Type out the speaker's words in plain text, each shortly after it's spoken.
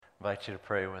Invite you to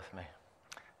pray with me.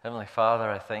 Heavenly Father,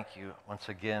 I thank you once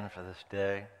again for this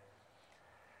day.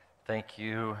 Thank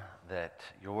you that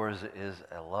yours is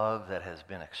a love that has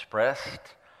been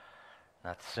expressed,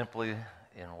 not simply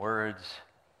in words,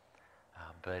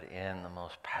 but in the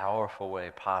most powerful way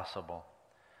possible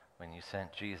when you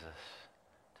sent Jesus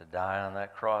to die on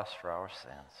that cross for our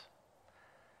sins,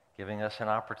 giving us an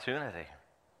opportunity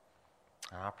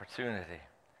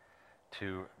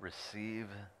to receive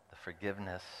the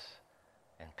forgiveness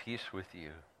and peace with you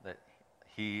that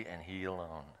He and He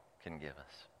alone can give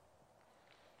us.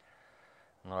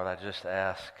 Lord, I just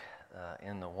ask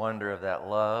in the wonder of that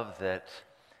love that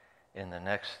in the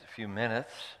next few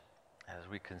minutes, as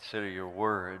we consider your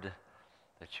word,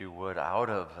 that you would, out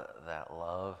of that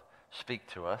love, speak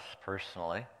to us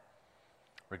personally,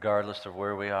 regardless of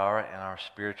where we are in our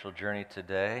spiritual journey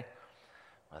today,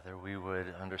 whether we would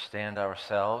understand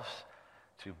ourselves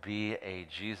to be a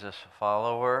Jesus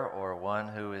follower or one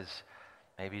who is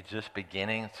maybe just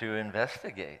beginning to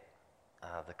investigate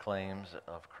the claims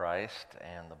of Christ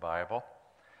and the Bible.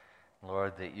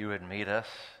 Lord, that you would meet us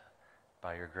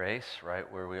by your grace right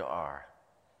where we are,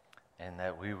 and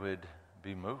that we would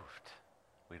be moved,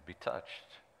 we'd be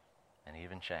touched, and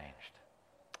even changed.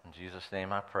 In Jesus'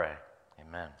 name I pray.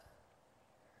 Amen.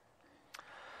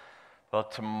 Well,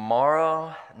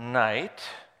 tomorrow night,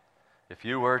 if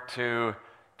you were to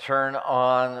turn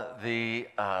on the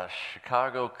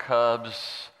Chicago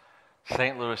Cubs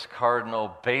St. Louis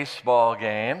Cardinal baseball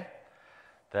game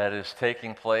that is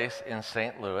taking place in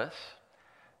St. Louis,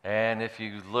 and if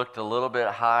you looked a little bit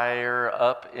higher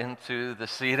up into the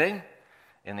seating,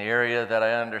 in the area that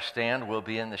I understand will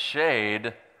be in the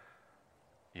shade,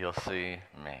 you'll see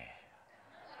me.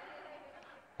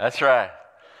 That's right.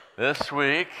 This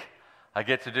week, I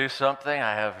get to do something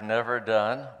I have never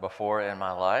done before in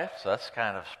my life, so that's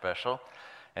kind of special.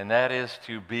 And that is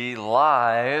to be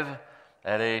live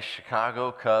at a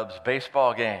Chicago Cubs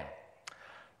baseball game.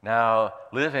 Now,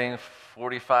 living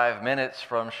 45 minutes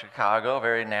from Chicago,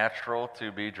 very natural to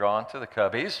be drawn to the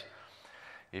Cubbies,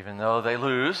 even though they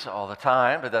lose all the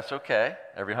time, but that's okay.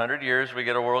 Every 100 years we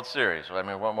get a World Series. I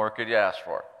mean, what more could you ask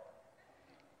for?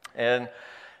 And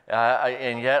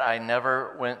yet I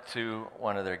never went to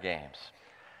one of their games.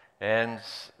 And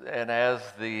as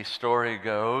the story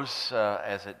goes,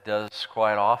 as it does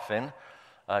quite often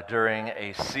during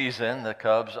a season, the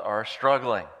Cubs are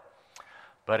struggling.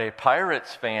 But a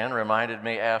Pirates fan reminded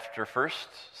me after first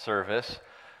service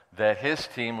that his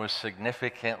team was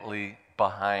significantly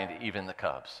behind even the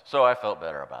Cubs. So I felt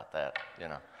better about that,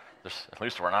 at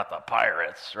least we're not the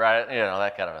Pirates, right?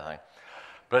 That kind of a thing.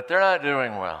 But they're not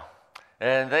doing well.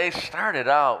 And they started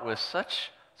out with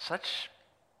such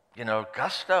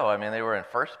gusto. I mean, they were in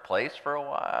first place for a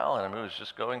while, and it was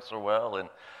just going so well, and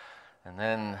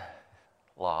then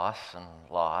loss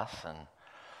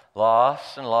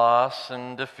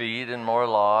and defeat and more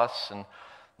loss, and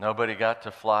nobody got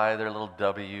to fly their little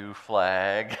W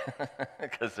flag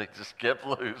because they just kept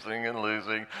losing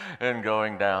and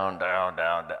going down,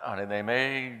 and they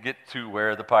may get to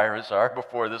where the Pirates are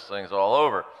before this thing's all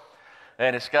over.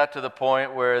 And it's got to the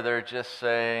point where they're just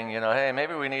saying, hey,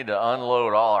 maybe we need to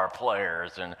unload all our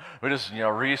players and we just,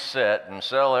 reset and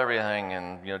sell everything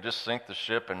and, just sink the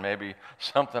ship and maybe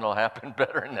something will happen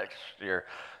better next year.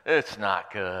 It's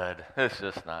not good. It's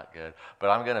just not good.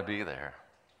 But I'm going to be there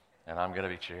and I'm going to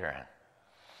be cheering.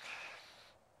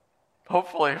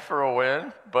 Hopefully for a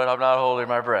win, but I'm not holding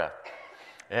my breath.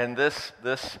 And this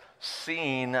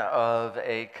scene of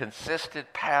a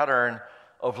consistent pattern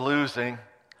of losing,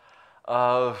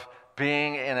 of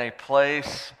being in a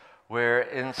place where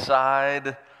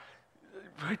inside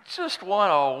we just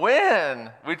want to win.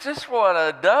 We just want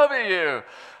a W.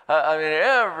 I mean,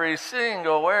 every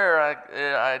single where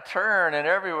I turn and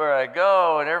everywhere I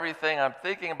go and everything I'm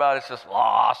thinking about is just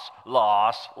loss,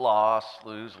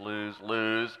 lose.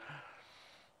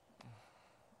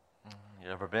 You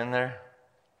ever been there?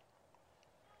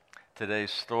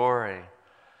 Today's story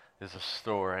is a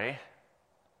story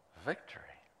of victory.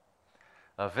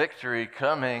 A victory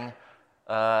coming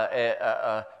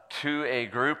to a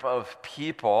group of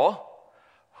people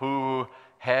who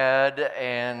had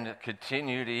and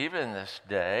continue to even this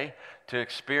day to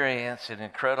experience an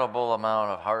incredible amount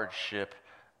of hardship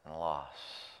and loss.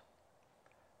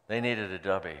 They needed a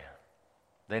W.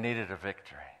 They needed a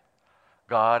victory.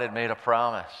 God had made a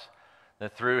promise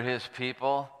that through his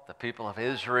people, the people of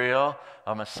Israel,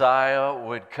 a Messiah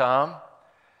would come,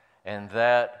 and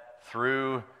that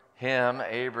through him,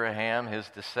 Abraham, his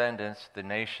descendants, the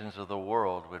nations of the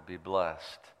world would be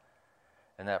blessed.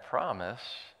 And that promise,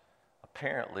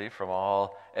 apparently from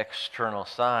all external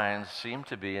signs, seemed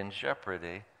to be in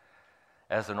jeopardy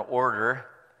as an order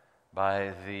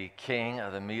by the king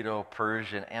of the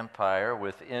Medo-Persian Empire,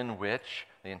 within which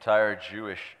the entire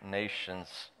Jewish nations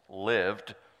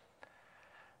lived,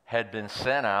 had been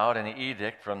sent out an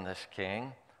edict from this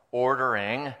king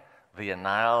ordering the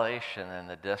annihilation and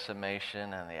the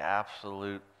decimation and the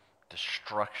absolute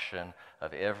destruction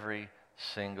of every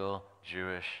single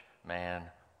Jewish man,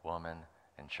 woman,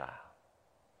 and child.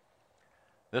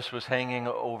 This was hanging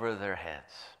over their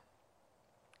heads.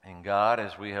 And God,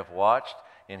 as we have watched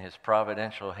in his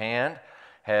providential hand,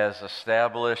 has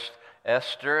established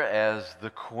Esther as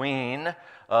the queen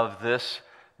of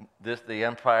the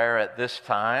empire at this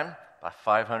time, about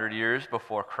 500 years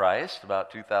before Christ,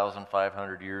 about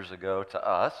 2,500 years ago to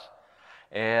us.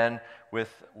 And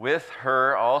with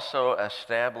her also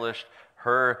established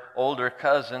her older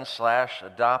cousin /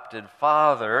 adopted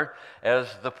father as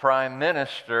the prime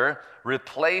minister,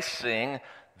 replacing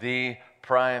the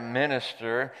prime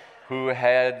minister who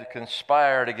had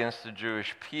conspired against the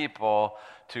Jewish people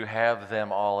to have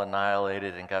them all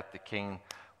annihilated, and got the king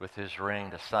with his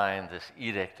ring to sign this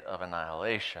edict of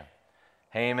annihilation.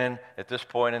 Haman, at this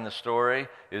point in the story,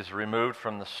 is removed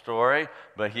from the story,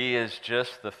 but he is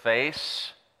just the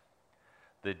face.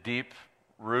 The deep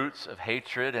roots of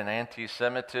hatred and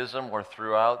anti-Semitism were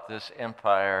throughout this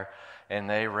empire, and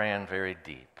they ran very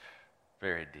deep,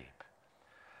 very deep.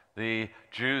 The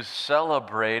Jews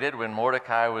celebrated when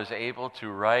Mordecai was able to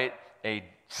write a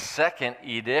second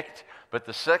edict, but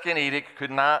the second edict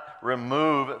could not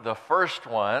remove the first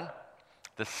one.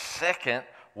 The second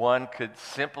one could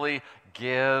simply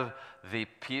give the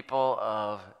people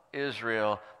of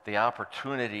Israel the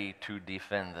opportunity to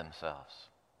defend themselves,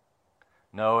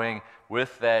 knowing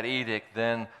with that edict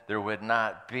then there would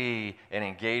not be an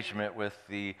engagement with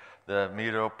the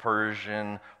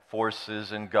Medo-Persian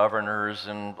forces and governors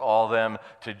and all them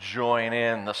to join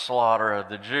in the slaughter of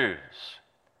the Jews.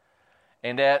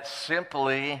 And that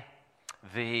simply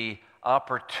the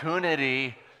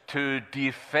opportunity to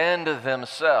defend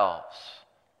themselves,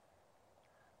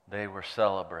 they were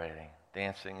celebrating,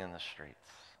 dancing in the streets.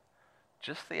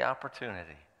 Just the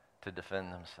opportunity to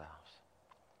defend themselves.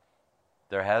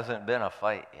 There hasn't been a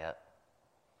fight yet.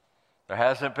 There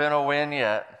hasn't been a win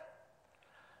yet.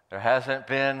 There hasn't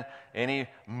been any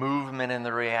movement in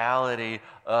the reality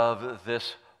of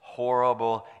this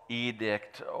horrible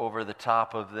edict over the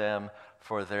top of them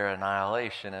for their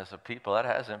annihilation as a people. That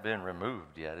hasn't been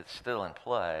removed yet. It's still in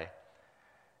play.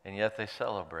 And yet they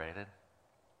celebrated.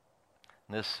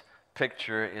 This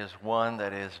picture is one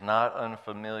that is not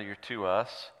unfamiliar to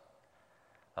us.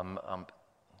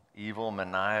 Evil,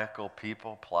 maniacal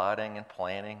people plotting and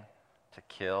planning to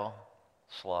kill,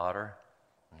 slaughter,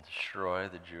 and destroy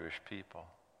the Jewish people.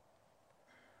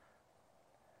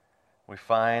 We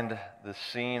find the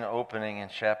scene opening in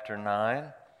chapter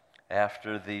 9.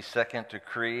 After the second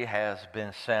decree has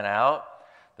been sent out,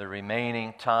 the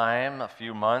remaining time, a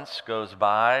few months, goes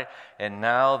by, and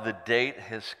now the date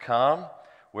has come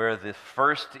where the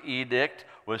first edict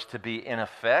was to be in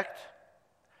effect,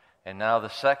 and now the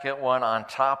second one on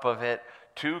top of it,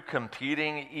 two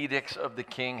competing edicts of the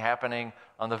king happening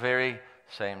on the very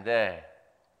same day.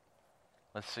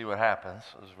 Let's see what happens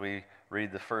as we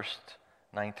read the first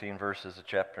 19 verses of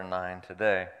chapter 9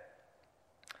 today.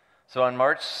 So on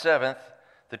March 7th,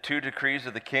 the two decrees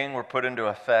of the king were put into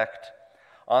effect.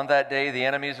 On that day, the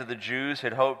enemies of the Jews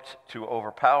had hoped to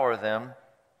overpower them,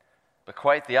 but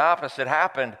quite the opposite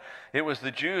happened. It was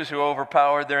the Jews who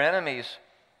overpowered their enemies.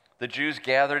 The Jews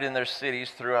gathered in their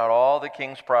cities throughout all the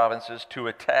king's provinces to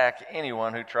attack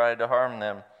anyone who tried to harm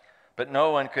them. But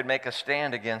no one could make a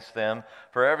stand against them,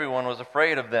 for everyone was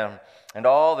afraid of them. And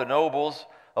all the nobles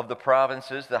of the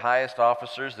provinces, the highest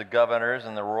officers, the governors,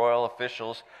 and the royal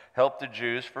officials helped the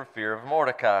Jews for fear of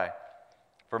Mordecai.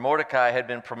 For Mordecai had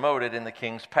been promoted in the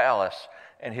king's palace,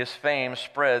 and his fame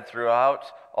spread throughout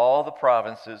all the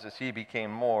provinces as he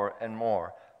became more and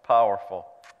more powerful.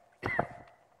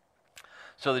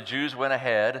 So the Jews went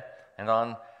ahead and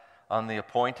on the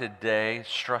appointed day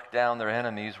struck down their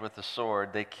enemies with the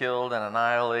sword. They killed and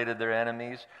annihilated their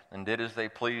enemies and did as they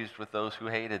pleased with those who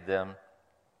hated them.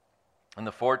 In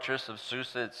the fortress of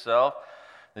Susa itself,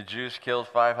 the Jews killed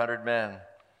 500 men.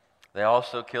 They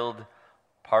also killed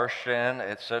Parshan,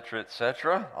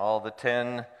 etc., all the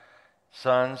 10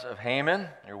 sons of Haman.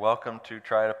 You're welcome to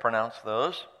try to pronounce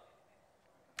those.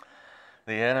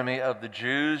 The enemy of the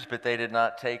Jews, but they did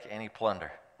not take any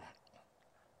plunder.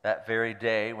 That very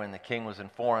day, when the king was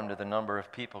informed of the number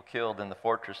of people killed in the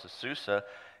fortress of Susa,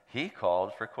 he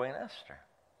called for Queen Esther.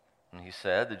 And he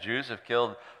said, "The Jews have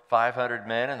killed 500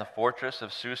 men in the fortress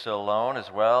of Susa alone, as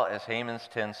well as Haman's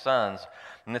 10 sons.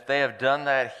 And if they have done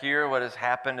that, hear what has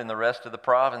happened in the rest of the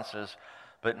provinces.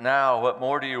 But now, what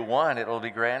more do you want? It will be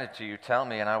granted to you. Tell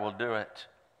me, and I will do it."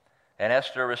 And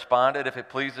Esther responded, "If it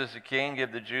pleases the king,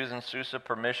 give the Jews in Susa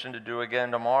permission to do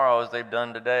again tomorrow as they've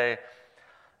done today.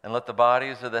 And let the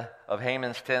bodies of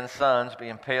Haman's 10 sons be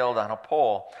impaled on a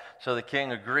pole." So the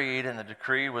king agreed, and the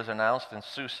decree was announced in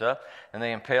Susa, and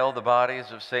they impaled the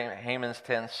bodies of Haman's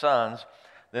 10 sons.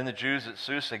 Then the Jews at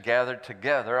Susa gathered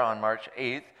together on March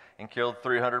 8th and killed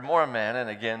 300 more men, and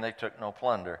again they took no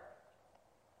plunder.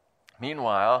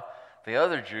 Meanwhile, the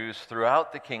other Jews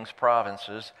throughout the king's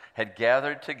provinces had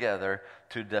gathered together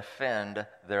to defend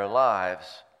their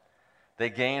lives. They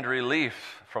gained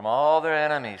relief from all their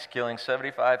enemies, killing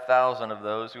 75,000 of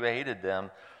those who hated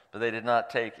them, but they did not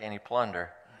take any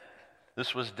plunder.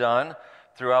 This was done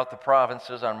throughout the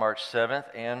provinces on March 7th,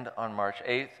 and on March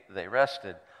 8th they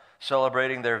rested,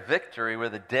 celebrating their victory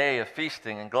with a day of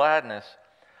feasting and gladness.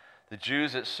 The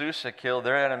Jews at Susa killed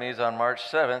their enemies on March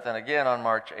 7th and again on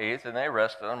March 8th, and they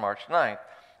rested on March 9th,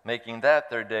 making that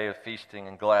their day of feasting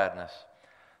and gladness.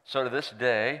 So to this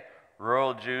day,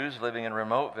 rural Jews living in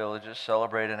remote villages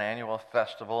celebrate an annual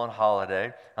festival and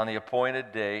holiday on the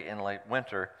appointed day in late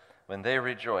winter, when they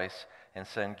rejoice and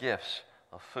send gifts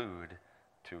of food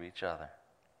to each other.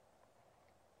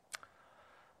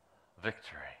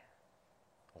 Victory.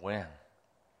 Win.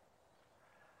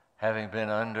 Having been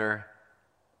under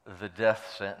the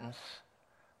death sentence,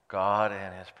 God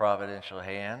in his providential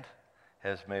hand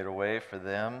has made a way for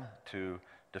them to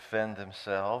defend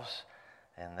themselves,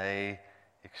 and they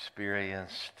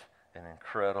experienced an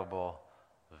incredible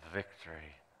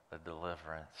victory, a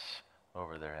deliverance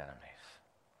over their enemies.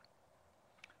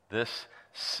 This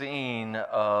scene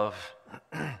of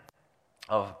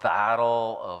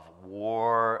battle, of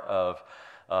war,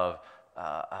 of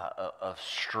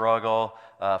struggle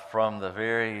from the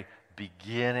very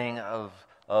beginning of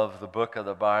the book of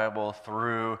the Bible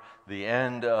through the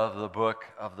end of the book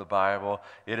of the Bible,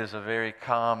 it is a very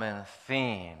common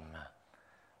theme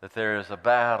that there is a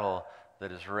battle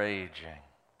that is raging.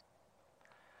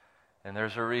 And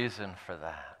there's a reason for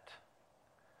that.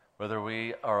 Whether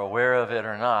we are aware of it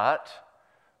or not,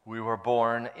 we were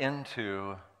born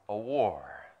into a war.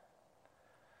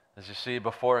 As you see,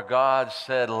 before God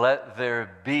said, "Let there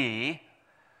be,"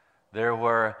 there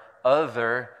were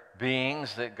other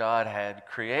beings that God had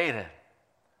created.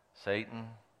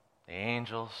 Satan, the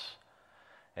angels,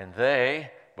 and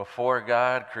they, before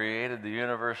God created the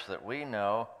universe that we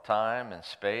know, time and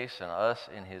space, and us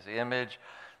in his image,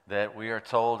 that we are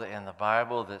told in the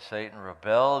Bible that Satan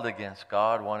rebelled against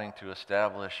God, wanting to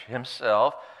establish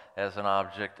himself as an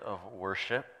object of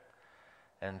worship,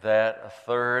 and that a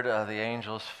third of the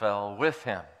angels fell with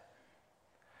him.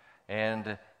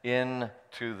 And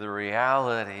into the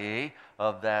reality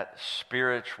of that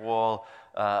spiritual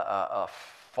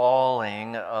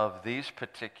falling of these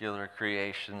particular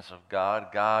creations of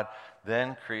God, God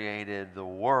then created the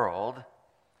world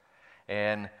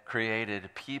and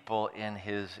created people in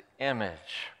his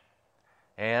image.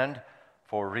 And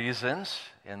for reasons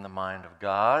in the mind of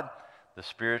God, the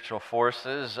spiritual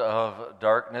forces of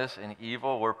darkness and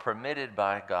evil were permitted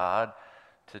by God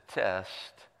to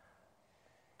test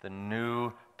the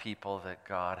new people that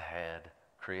God had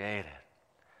created.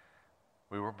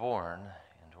 We were born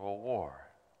into a war.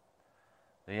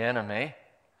 The enemy,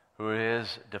 who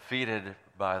is defeated,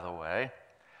 by the way,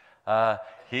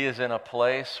 he is in a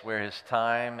place where his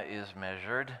time is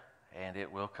measured, and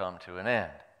it will come to an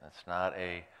end. It's not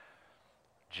a,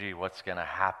 gee, what's going to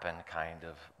happen kind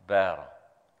of battle.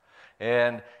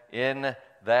 And in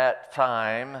that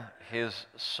time, his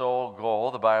sole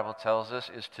goal, the Bible tells us,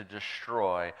 is to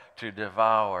destroy, to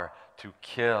devour, to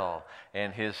kill.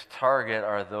 And his target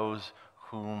are those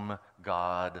whom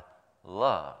God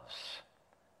loves.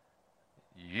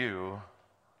 You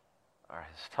are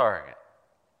his target.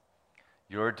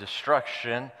 Your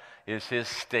destruction is his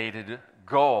stated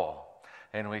goal.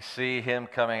 And we see him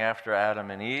coming after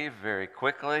Adam and Eve very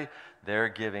quickly. They're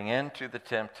giving in to the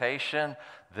temptation.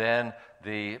 Then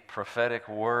the prophetic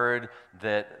word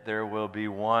that there will be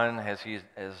one,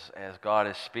 as God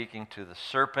is speaking to the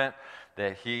serpent,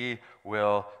 that he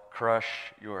will crush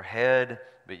your head,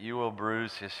 but you will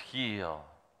bruise his heel.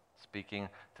 Speaking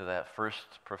to that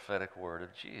first prophetic word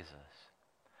of Jesus.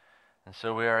 And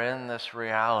so we are in this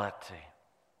reality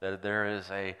that there is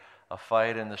a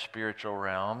fight in the spiritual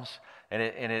realms, and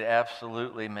it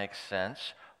absolutely makes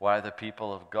sense why the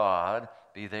people of God,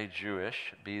 be they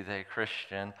Jewish, be they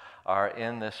Christian, are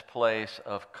in this place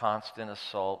of constant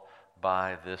assault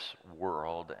by this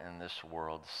world and this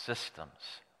world's systems.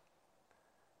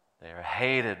 They are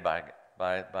hated by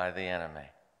the enemy.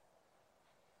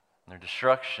 Their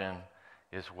destruction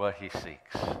is what he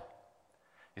seeks.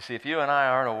 You see, if you and I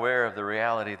aren't aware of the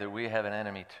reality that we have an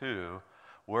enemy too,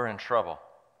 we're in trouble.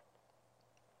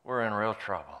 We're in real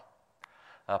trouble.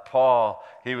 Paul,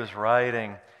 he was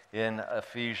writing in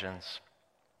Ephesians,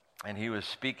 and he was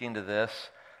speaking to this,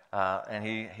 and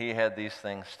he had these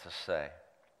things to say.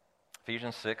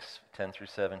 Ephesians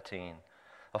 6:10-17.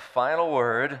 A final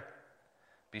word: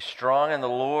 be strong in the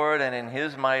Lord and in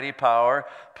his mighty power.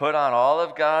 Put on all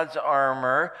of God's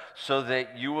armor so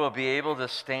that you will be able to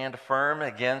stand firm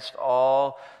against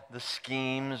all the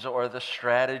schemes or the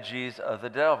strategies of the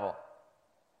devil.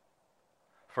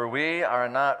 For we are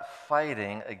not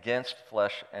fighting against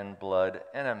flesh and blood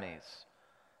enemies,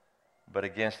 but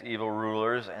against evil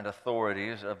rulers and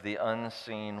authorities of the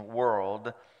unseen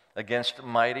world, against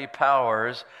mighty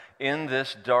powers in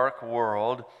this dark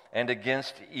world, and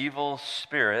against evil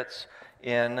spirits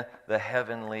in the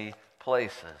heavenly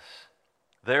places.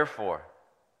 Therefore,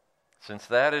 since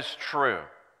that is true,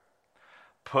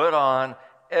 put on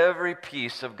every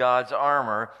piece of God's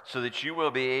armor so that you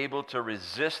will be able to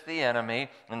resist the enemy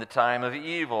in the time of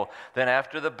evil. Then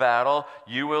after the battle,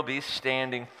 you will be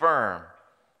standing firm.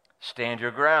 Stand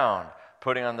your ground,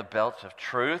 putting on the belts of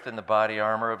truth and the body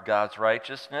armor of God's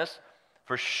righteousness.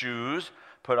 For shoes,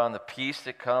 put on the peace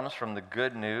that comes from the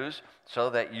good news so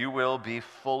that you will be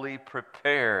fully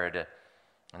prepared.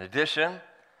 In addition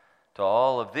to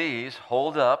all of these,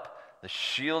 hold up the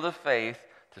shield of faith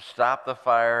to stop the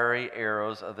fiery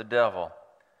arrows of the devil.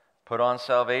 Put on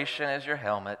salvation as your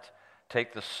helmet.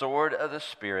 Take the sword of the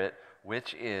Spirit,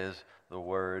 which is the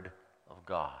Word of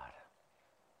God.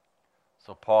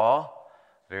 So Paul,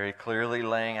 very clearly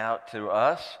laying out to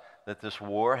us that this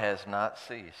war has not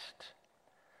ceased,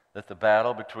 that the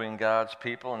battle between God's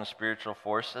people and the spiritual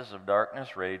forces of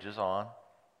darkness rages on.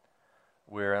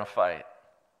 We're in a fight.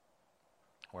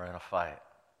 We're in a fight.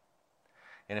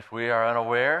 And if we are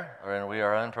unaware or we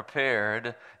are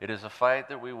unprepared, it is a fight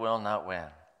that we will not win.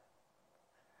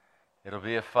 It'll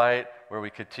be a fight where we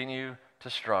continue to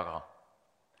struggle.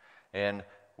 And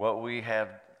what we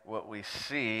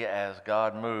see as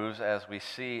God moves, as we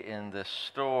see in this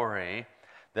story,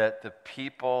 that the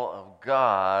people of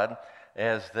God,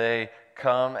 as they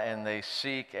come and they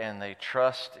seek and they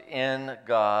trust in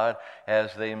God,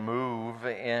 as they move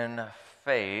in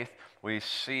faith, we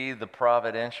see the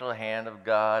providential hand of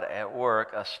God at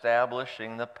work,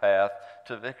 establishing the path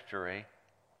to victory.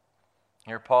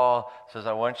 Here Paul says,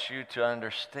 I want you to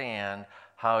understand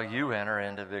how you enter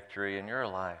into victory in your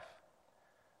life.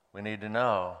 We need to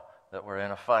know that we're in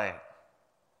a fight.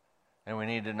 And we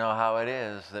need to know how it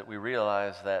is that we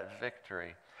realize that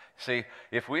victory. See,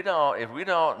 if we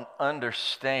don't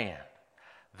understand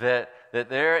that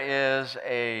there is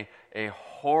a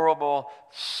horrible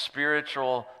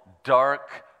spiritual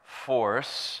dark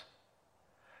force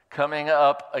coming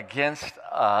up against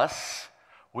us,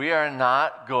 we are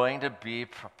not going to be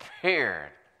prepared.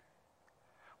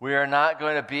 We are not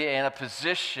going to be in a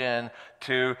position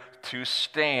to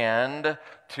stand,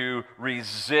 to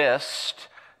resist,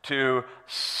 to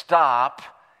stop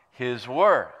his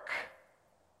work.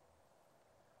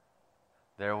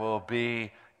 There will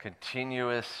be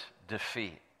continuous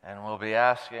defeat, and we'll be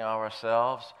asking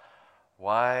ourselves,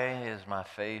 why is my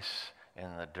face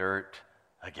in the dirt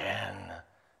again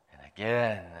and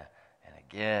again and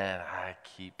again? I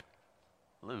keep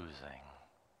losing.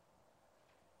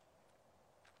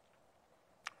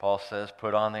 Paul says,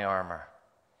 put on the armor.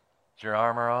 Is your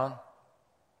armor on?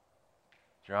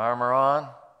 Is your armor on?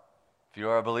 If you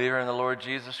are a believer in the Lord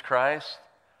Jesus Christ,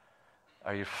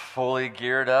 are you fully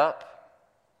geared up?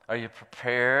 Are you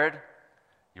prepared?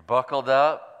 You buckled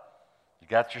up? You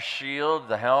got your shield,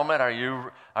 the helmet?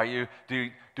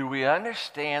 Do we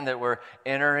understand that we're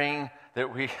entering,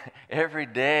 that we every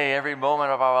day, every moment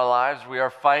of our lives, we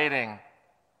are fighting?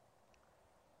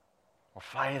 We're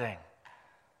fighting.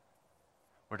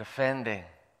 We're defending.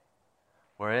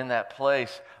 We're in that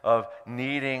place of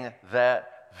needing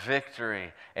that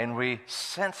victory. And we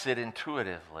sense it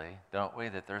intuitively, don't we,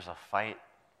 that there's a fight,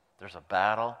 there's a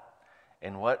battle.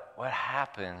 And what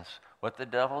happens, what the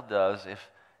devil does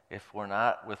if we're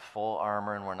not with full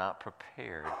armor and we're not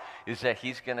prepared, is that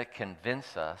he's going to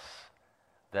convince us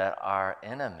that our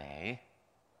enemy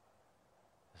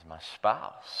is my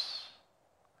spouse,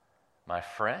 my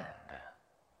friend,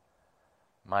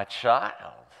 my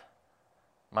child,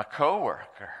 my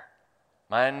coworker,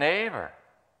 my neighbor,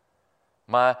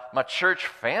 my church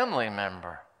family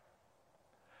member.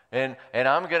 And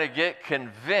I'm going to get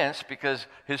convinced, because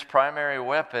his primary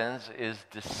weapons is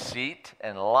deceit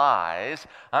and lies.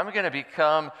 I'm going to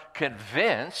become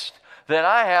convinced that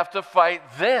I have to fight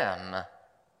them,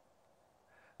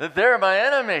 that they're my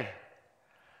enemy.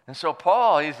 And so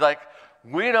Paul, he's like,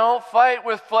 we don't fight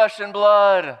with flesh and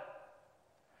blood.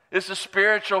 It's the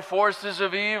spiritual forces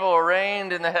of evil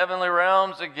arraigned in the heavenly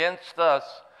realms against us.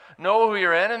 Know who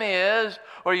your enemy is,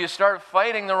 or you start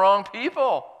fighting the wrong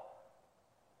people.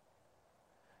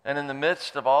 And in the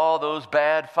midst of all those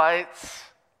bad fights,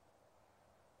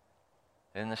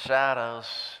 in the shadows,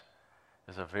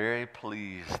 is a very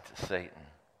pleased Satan.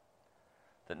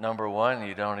 That number one,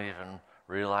 you don't even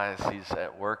realize he's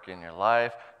at work in your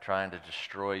life, trying to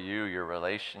destroy you, your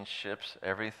relationships,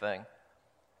 everything.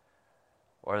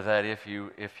 Or that even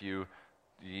if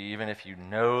you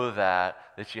know that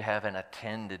you haven't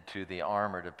attended to the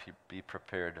armor to be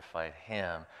prepared to fight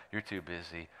him, you're too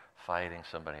busy fighting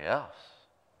somebody else.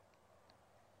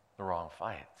 The wrong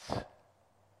fights.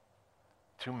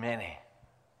 Too many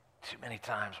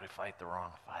times we fight the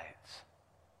wrong fights.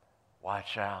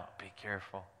 Watch out, be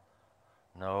careful.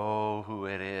 Know who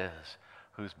it is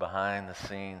who's behind the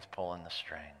scenes pulling the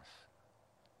strings.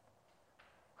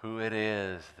 Who it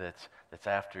is that's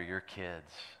after your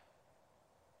kids.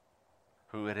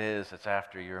 Who it is that's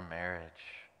after your marriage,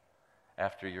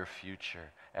 after your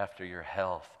future, after your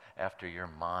health, after your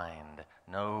mind.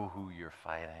 Know who you're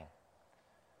fighting.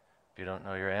 If you don't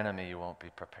know your enemy, you won't be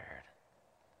prepared.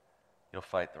 You'll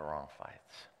fight the wrong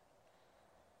fights.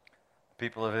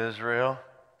 People of Israel,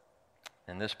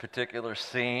 in this particular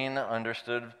scene,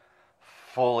 understood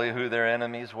fully who their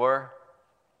enemies were.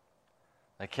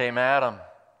 They came at them.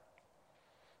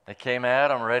 They came at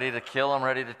them, ready to kill them,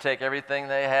 ready to take everything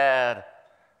they had.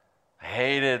 They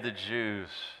hated the Jews.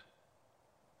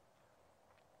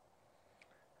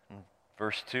 In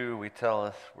verse 2, we're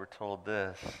told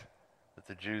this, that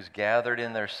the Jews gathered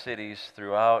in their cities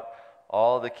throughout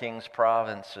all the king's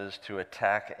provinces to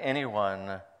attack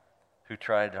anyone who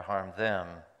tried to harm them.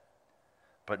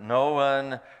 But no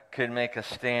one could make a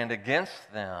stand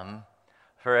against them,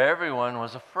 for everyone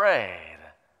was afraid.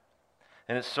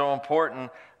 And it's so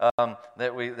important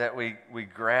that we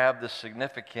grab the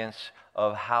significance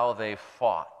of how they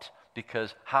fought,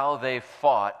 because how they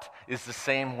fought is the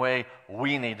same way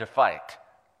we need to fight.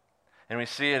 And we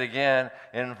see it again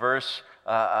in verse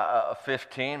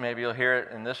 15. Maybe you'll hear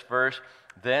it in this verse.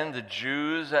 Then the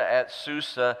Jews at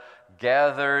Susa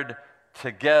gathered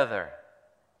together.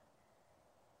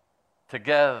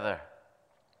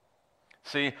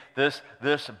 See, this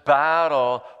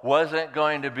battle wasn't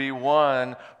going to be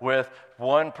won with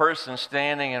one person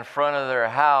standing in front of their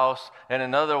house and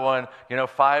another one,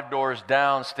 5 doors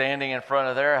down, standing in front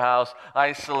of their house,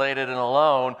 isolated and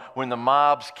alone, when the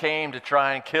mobs came to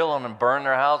try and kill them and burn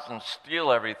their house and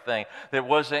steal everything. It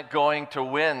wasn't going to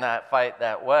win that fight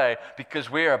that way,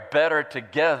 because we are better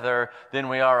together than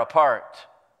we are apart.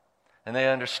 And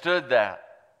they understood that.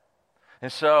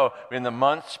 And so, in the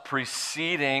months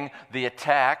preceding the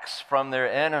attacks from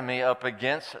their enemy up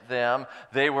against them,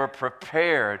 they were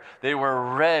prepared, they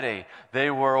were ready,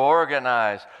 they were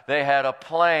organized, they had a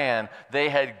plan, they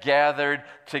had gathered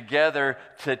together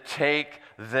to take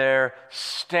their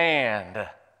stand.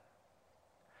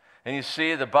 And you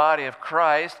see, the body of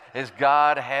Christ, as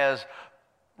God has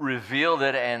revealed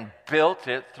it and built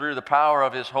it through the power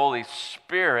of His Holy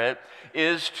Spirit,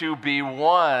 is to be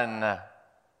one.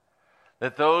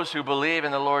 That those who believe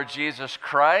in the Lord Jesus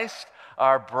Christ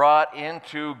are brought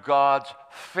into God's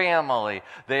family.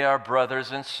 They are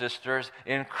brothers and sisters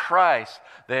in Christ.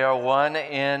 They are one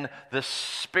in the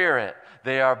Spirit.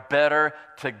 They are better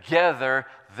together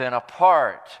than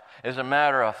apart. As a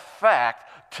matter of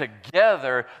fact,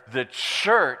 together the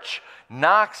church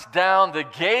knocks down the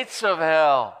gates of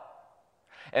hell.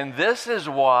 And this is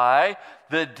why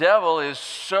the devil is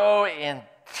so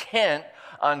intent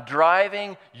on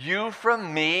driving you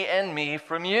from me and me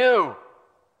from you.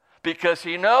 Because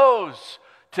he knows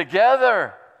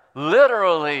together,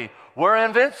 literally, we're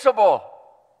invincible.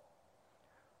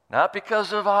 Not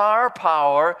because of our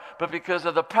power, but because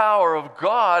of the power of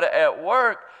God at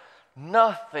work.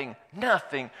 Nothing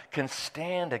can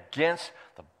stand against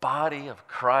the body of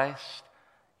Christ,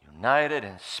 united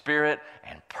in spirit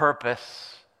and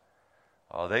purpose.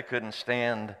 Oh, they couldn't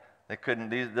stand. They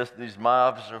couldn't. These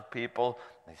mobs of people,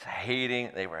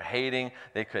 they were hating.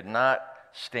 They could not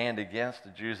stand against the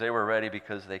Jews. They were ready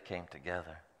because they came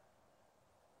together.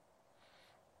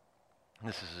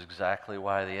 This is exactly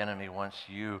why the enemy wants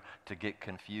you to get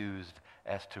confused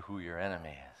as to who your enemy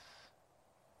is.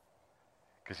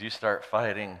 Because you start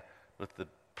fighting with the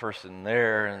person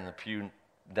there in the pew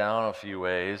down a few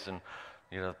ways, and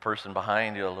the person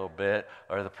behind you a little bit,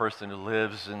 or the person who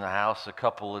lives in the house a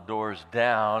couple of doors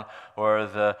down, or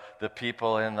the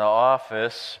people in the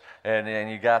office, and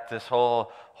you got this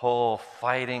whole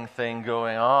fighting thing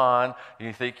going on.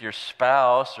 You think your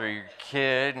spouse or your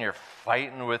kid, and you're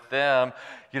fighting with them.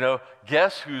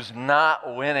 Guess who's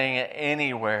not winning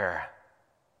anywhere?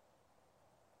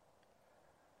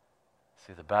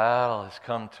 See, the battle has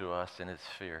come to us, and it's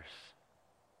fierce,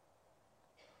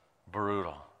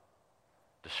 brutal.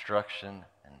 Destruction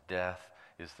and death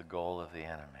is the goal of the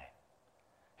enemy.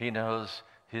 He knows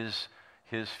his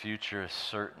future is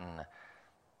certain.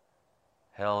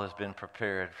 Hell has been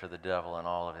prepared for the devil and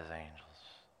all of his angels.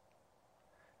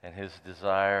 And his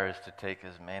desire is to take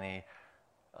as many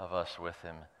of us with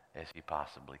him as he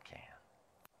possibly can.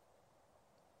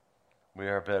 We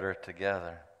are better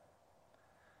together.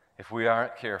 If we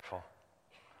aren't careful,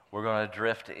 we're going to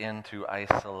drift into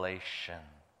isolation.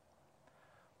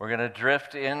 We're going to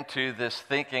drift into this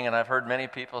thinking, and I've heard many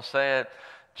people say it,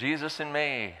 Jesus and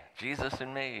me, Jesus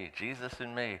and me, Jesus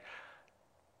and me.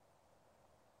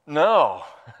 No,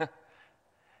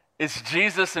 it's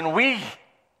Jesus and we.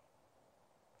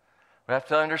 We have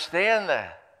to understand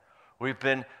that.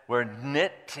 We're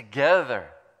knit together.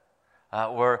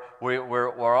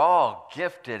 We're all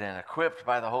gifted and equipped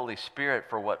by the Holy Spirit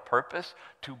for what purpose?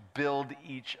 To build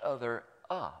each other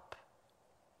up.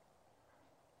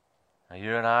 Now,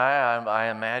 you and I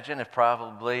imagine, have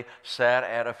probably sat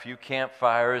at a few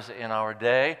campfires in our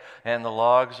day, and the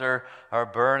logs are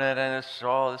burning, and this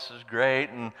is great,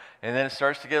 and then it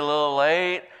starts to get a little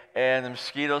late, and the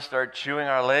mosquitoes start chewing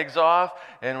our legs off,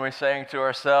 and we're saying to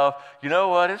ourselves, you know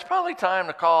what, it's probably time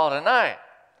to call it a night.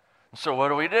 And so what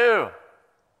do?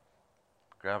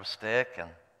 Grab a stick, and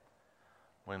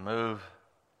we move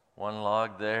one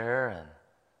log there, and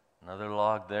another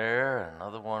log there, and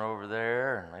another one over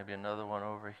there, and maybe another one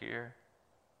over here.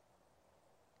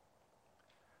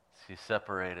 See,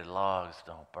 separated logs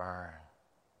don't burn.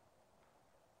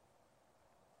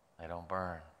 They don't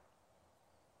burn.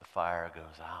 The fire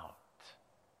goes out.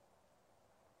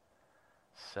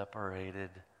 Separated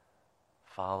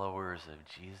followers of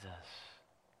Jesus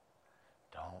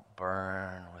don't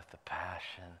burn with the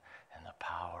passion and the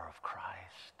power of Christ.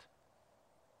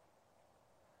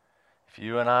 If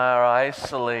you and I are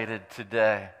isolated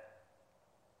today,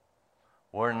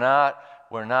 we're not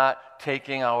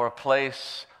taking our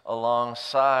place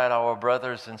alongside our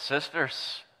brothers and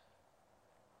sisters.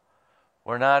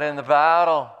 We're not in the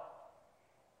battle.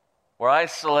 We're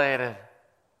isolated.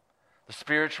 The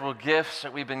spiritual gifts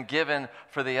that we've been given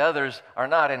for the others are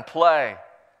not in play,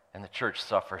 and the church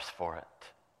suffers for it.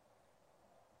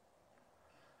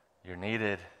 You're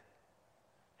needed.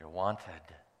 You're wanted.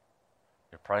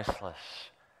 You're priceless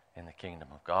in the kingdom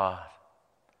of God.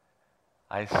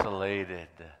 Isolated,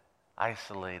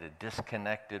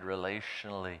 disconnected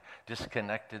relationally,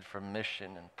 disconnected from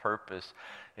mission and purpose,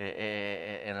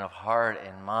 and of heart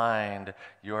and mind,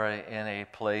 you're in a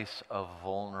place of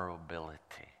vulnerability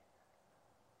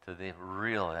to the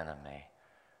real enemy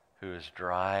who is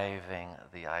driving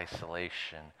the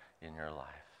isolation in your life.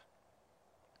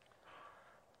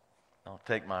 Don't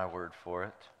take my word for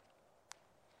it.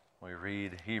 We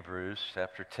read Hebrews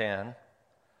chapter 10,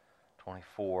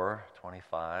 24,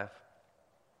 25.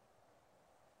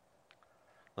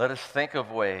 Let us think of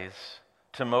ways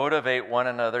to motivate one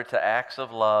another to acts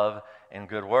of love and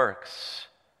good works.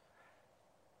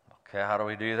 Okay, how do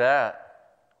we do that?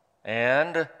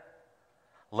 And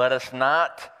let us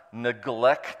not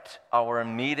neglect our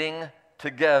meeting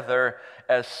together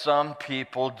as some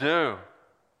people do,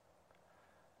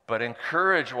 but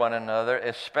encourage one another,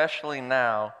 especially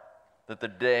now that the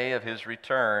day of his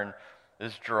return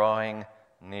is drawing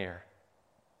near.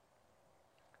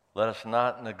 Let us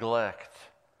not neglect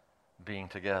being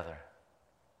together.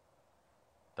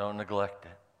 Don't neglect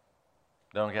it.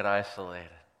 Don't get isolated.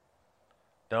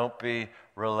 Don't be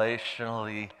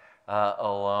relationally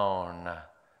alone.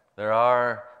 There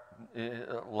are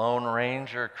Lone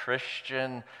Ranger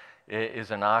Christian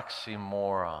is an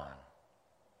oxymoron.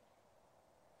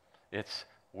 It's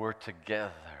we're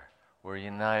together. We're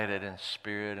united in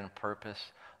spirit and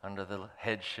purpose under the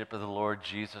headship of the Lord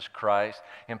Jesus Christ,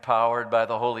 empowered by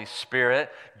the Holy Spirit,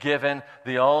 given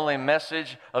the only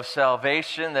message of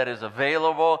salvation that is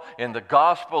available in the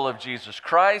gospel of Jesus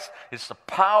Christ. It's the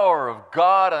power of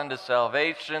God unto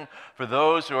salvation for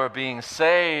those who are being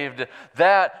saved.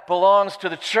 That belongs to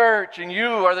the church, and you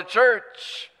are the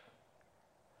church.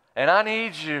 And I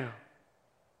need you.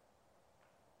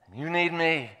 And you need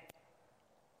me.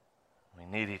 We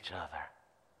need each other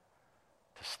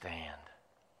to stand,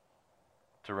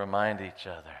 to remind each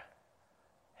other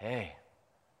hey,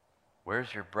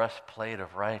 where's your breastplate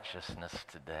of righteousness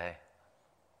today?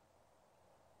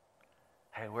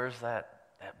 Hey, where's that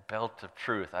belt of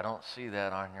truth? I don't see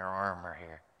that on your armor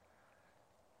here.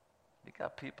 You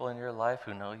got people in your life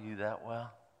who know you that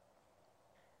well?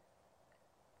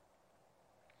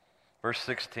 Verse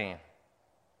 16.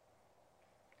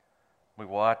 We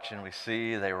watch and we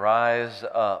see they rise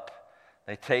up.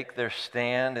 They take their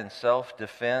stand in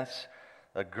self-defense,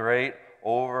 a great,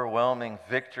 overwhelming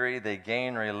victory. They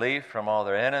gain relief from all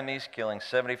their enemies, killing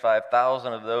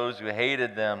 75,000 of those who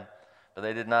hated them. But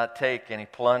they did not take any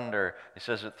plunder. He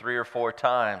says it 3 or 4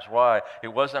 times. Why? It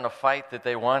wasn't a fight that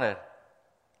they wanted.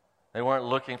 They weren't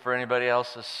looking for anybody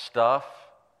else's stuff.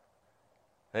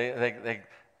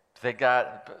 They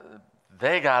got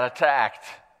attacked.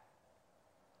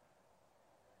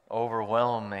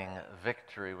 Overwhelming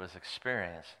victory was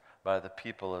experienced by the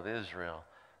people of Israel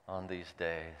on these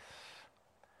days.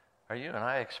 Are you and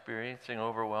I experiencing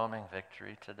overwhelming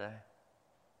victory today?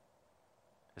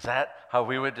 Is that how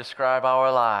we would describe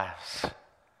our lives?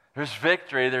 There's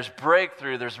victory, there's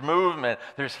breakthrough, there's movement,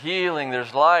 there's healing,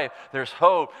 there's life, there's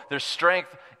hope, there's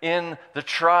strength in the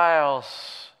trials.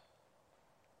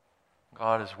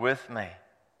 God is with me,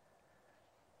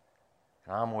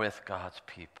 and I'm with God's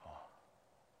people.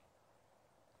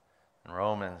 In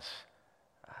Romans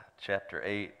chapter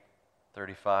 8,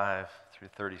 35 through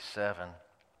 37,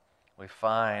 we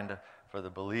find for the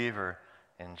believer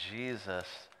in Jesus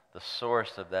the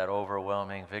source of that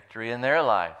overwhelming victory in their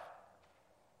life.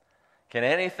 Can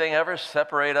anything ever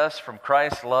separate us from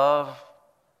Christ's love?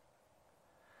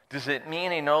 Does it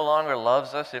mean He no longer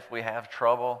loves us if we have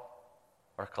trouble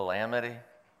or calamity,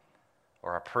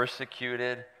 or are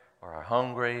persecuted, or are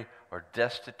hungry, or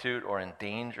destitute, or in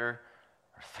danger,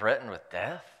 or threatened with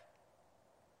death?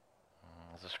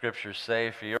 As the scriptures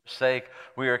say, for your sake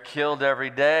we are killed every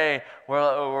day.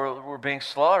 We're being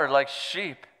slaughtered like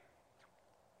sheep.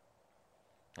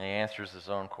 And He answers His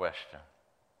own question.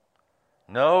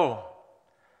 No.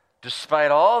 Despite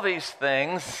all these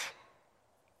things,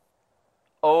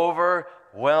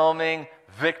 overwhelming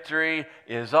victory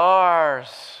is ours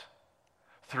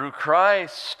through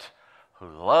Christ who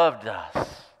loved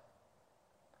us.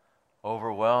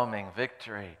 Overwhelming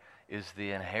victory is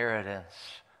the inheritance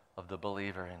of the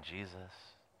believer in Jesus.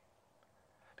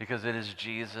 Because it is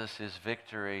Jesus'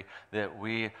 victory that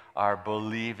we are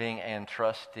believing and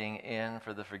trusting in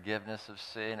for the forgiveness of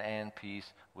sin and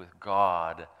peace with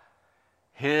God.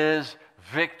 His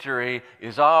victory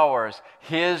is ours.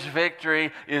 His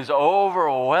victory is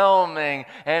overwhelming,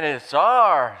 and it's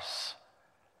ours.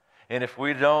 And if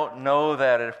we don't know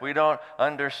that, and if we don't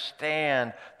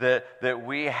understand that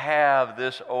we have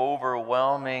this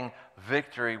overwhelming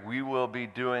victory, we will be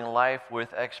doing life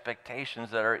with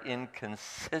expectations that are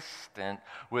inconsistent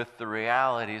with the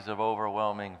realities of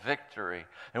overwhelming victory.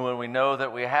 And when we know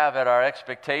that we have it, our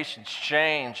expectations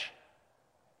change.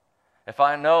 If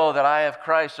I know that I have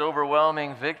Christ's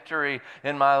overwhelming victory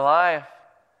in my life,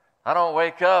 I don't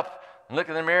wake up and look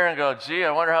in the mirror and go, gee,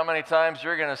 I wonder how many times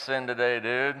you're going to sin today,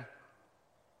 dude.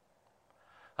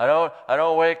 I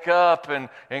don't wake up and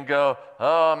go,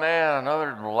 oh man,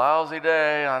 another lousy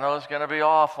day. I know it's going to be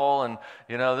awful, and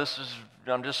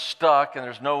I'm just stuck, and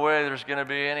there's no way there's going to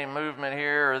be any movement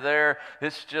here or there.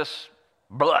 It's just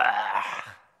blah.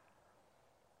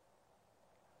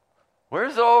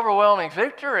 Where's the overwhelming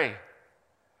victory?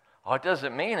 Oh, it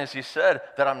doesn't mean, as He said,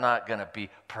 that I'm not going to be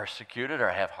persecuted or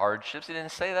have hardships. He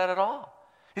didn't say that at all.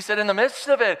 He said in the midst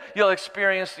of it, you'll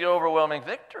experience the overwhelming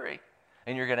victory,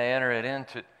 and you're going to enter it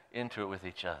into it with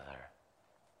each other.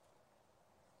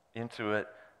 Into it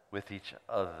with each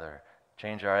other.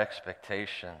 Change our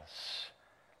expectations.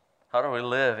 How do we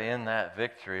live in that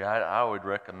victory? I would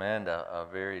recommend a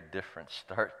very different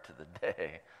start to the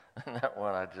day than that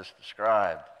one I just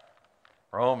described.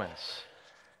 Romans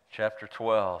chapter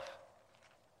 12.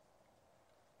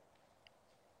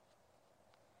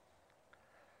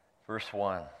 Verse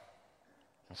 1.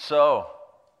 And so,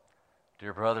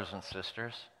 dear brothers and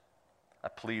sisters, I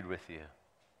plead with you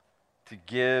to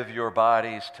give your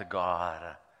bodies to God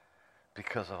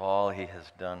because of all He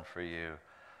has done for you.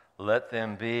 Let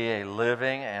them be a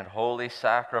living and holy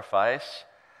sacrifice,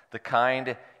 the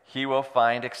kind He will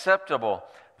find acceptable.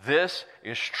 This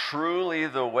is truly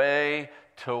the way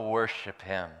to worship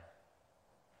Him.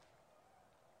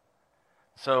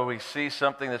 So we see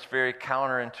something that's very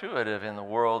counterintuitive in the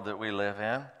world that we live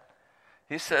in.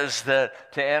 He says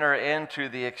that to enter into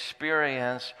the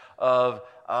experience of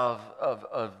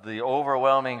the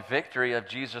overwhelming victory of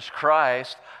Jesus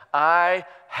Christ, I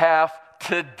have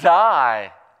to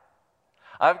die.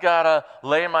 I've got to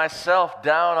lay myself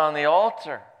down on the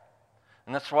altar.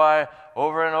 And that's why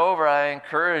over and over I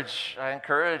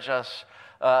encourage us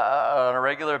on a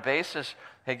regular basis,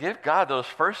 hey, give God those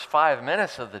first 5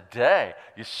 minutes of the day.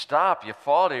 You stop, you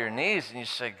fall to your knees, and you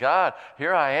say, God,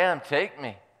 here I am, take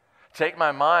me. Take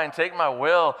my mind, take my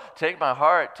will, take my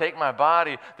heart, take my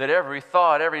body, that every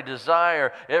thought, every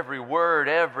desire, every word,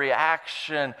 every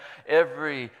action,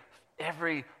 every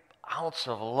ounce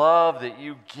of love that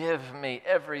you give me,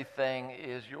 everything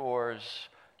is yours.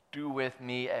 Do with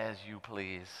me as you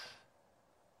please.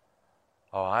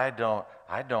 Oh, I don't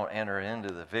enter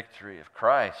into the victory of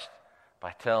Christ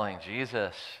by telling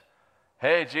Jesus,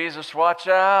 hey, Jesus, watch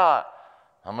out.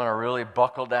 I'm going to really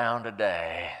buckle down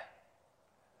today.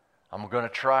 I'm going to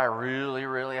try really,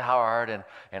 really hard, and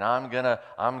I'm going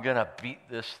to beat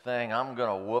this thing. I'm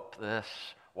going to whoop this.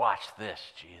 Watch this,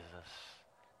 Jesus.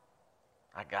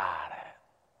 I got it.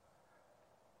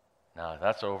 No,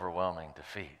 that's overwhelming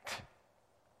defeat,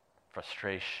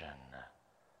 frustration,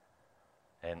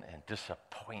 and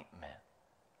disappointment.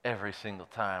 Every single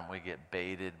time we get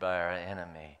baited by our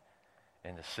enemy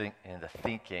into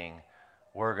thinking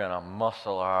we're going to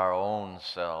muscle our own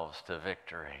selves to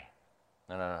victory.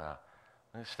 No.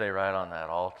 Let's stay right on that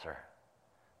altar.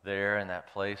 There in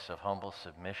that place of humble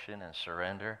submission and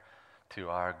surrender to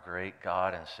our great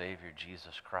God and Savior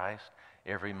Jesus Christ.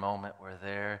 Every moment we're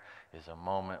there is a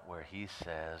moment where He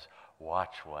says,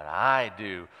 watch what I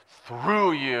do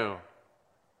through you.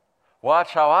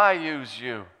 Watch how I use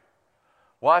you.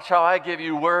 Watch how I give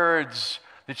you words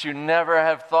that you never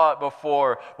have thought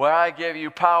before, where I give you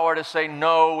power to say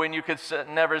no when you could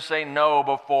never say no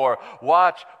before.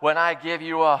 Watch when I give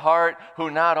you a heart who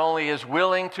not only is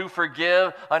willing to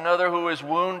forgive another who has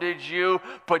wounded you,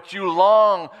 but you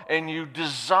long and you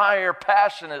desire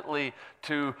passionately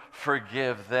to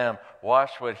forgive them.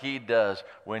 Watch what He does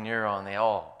when you're on the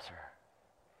altar.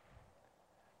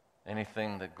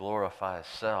 Anything that glorifies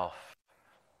self,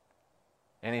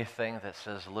 anything that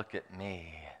says, look at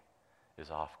me, is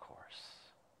off course.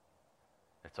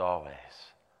 It's always,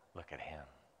 look at Him.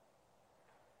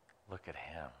 Look at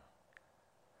Him.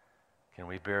 Can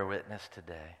we bear witness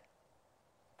today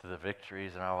to the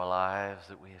victories in our lives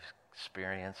that we've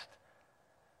experienced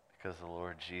because the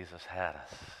Lord Jesus had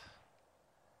us?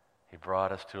 He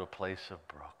brought us to a place of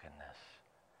brokenness.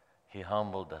 He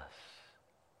humbled us.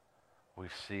 We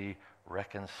see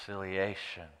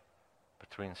reconciliation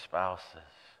between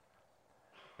spouses.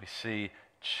 We see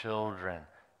children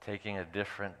taking a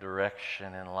different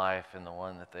direction in life than the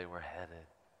one that they were headed.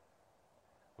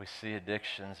 We see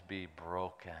addictions be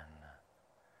broken.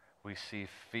 We see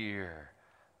fear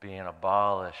being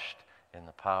abolished in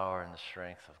the power and the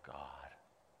strength of God.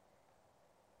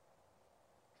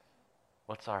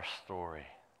 What's our story?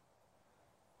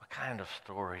 What kind of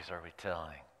stories are we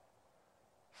telling?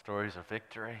 Stories of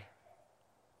victory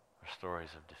or stories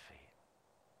of defeat?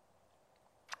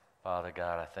 Father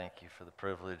God, I thank you for the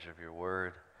privilege of your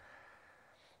word.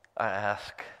 I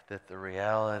ask that the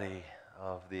reality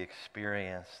of the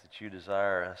experience that you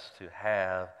desire us to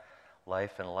have,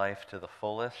 life and life to the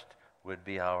fullest, would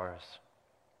be ours.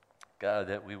 God,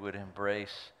 that we would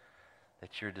embrace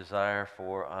that your desire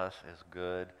for us is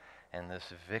good, and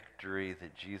this victory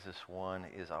that Jesus won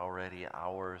is already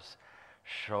ours.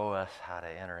 Show us how to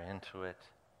enter into it.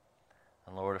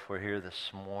 And Lord, if we're here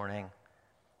this morning,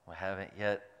 we haven't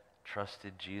yet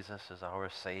trusted Jesus as our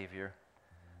Savior,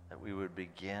 that we would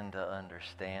begin to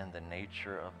understand the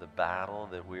nature of the battle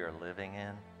that we are living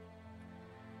in,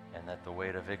 and that the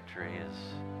way to victory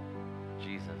is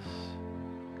Jesus,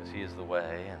 because He is the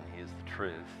way and He is the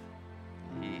truth.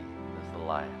 He is the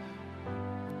life.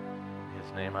 In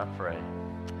His name I pray.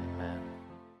 Amen.